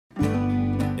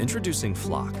Introducing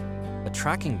Flok, a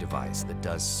tracking device that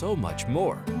does so much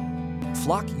more.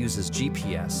 Flok uses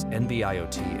GPS,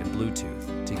 NB-IoT, and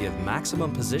Bluetooth to give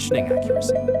maximum positioning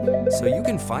accuracy, so you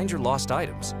can find your lost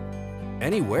items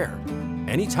anywhere,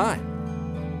 anytime.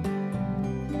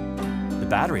 The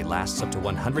battery lasts up to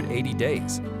 180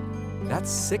 days. That's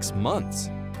 6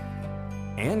 months,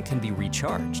 and can be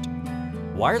recharged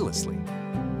wirelessly.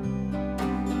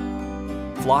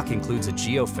 Flok includes a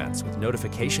geofence with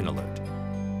notification alert,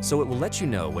 so it will let you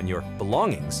know when your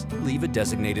belongings leave a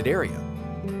designated area.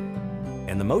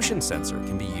 And the motion sensor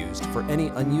can be used for any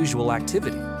unusual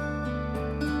activity,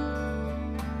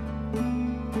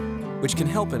 which can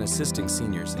help in assisting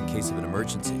seniors in case of an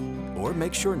emergency, or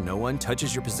make sure no one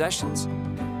touches your possessions.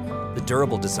 The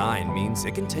durable design means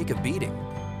it can take a beating,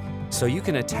 so you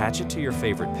can attach it to your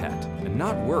favorite pet and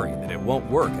not worry that it won't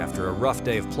work after a rough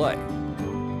day of play.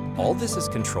 All this is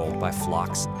controlled by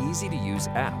Flok's easy-to-use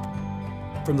app.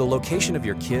 From the location of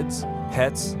your kids,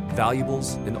 pets,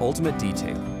 valuables, and ultimate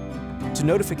detail, to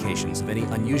notifications of any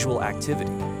unusual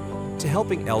activity, to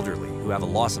helping elderly who have a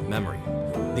loss of memory,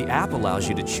 the app allows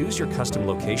you to choose your custom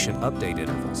location update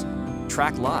intervals,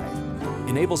 track live,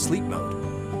 enable sleep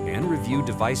mode, and review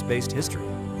device-based history.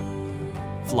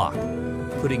 Flok,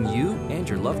 putting you and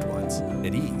your loved ones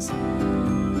at ease.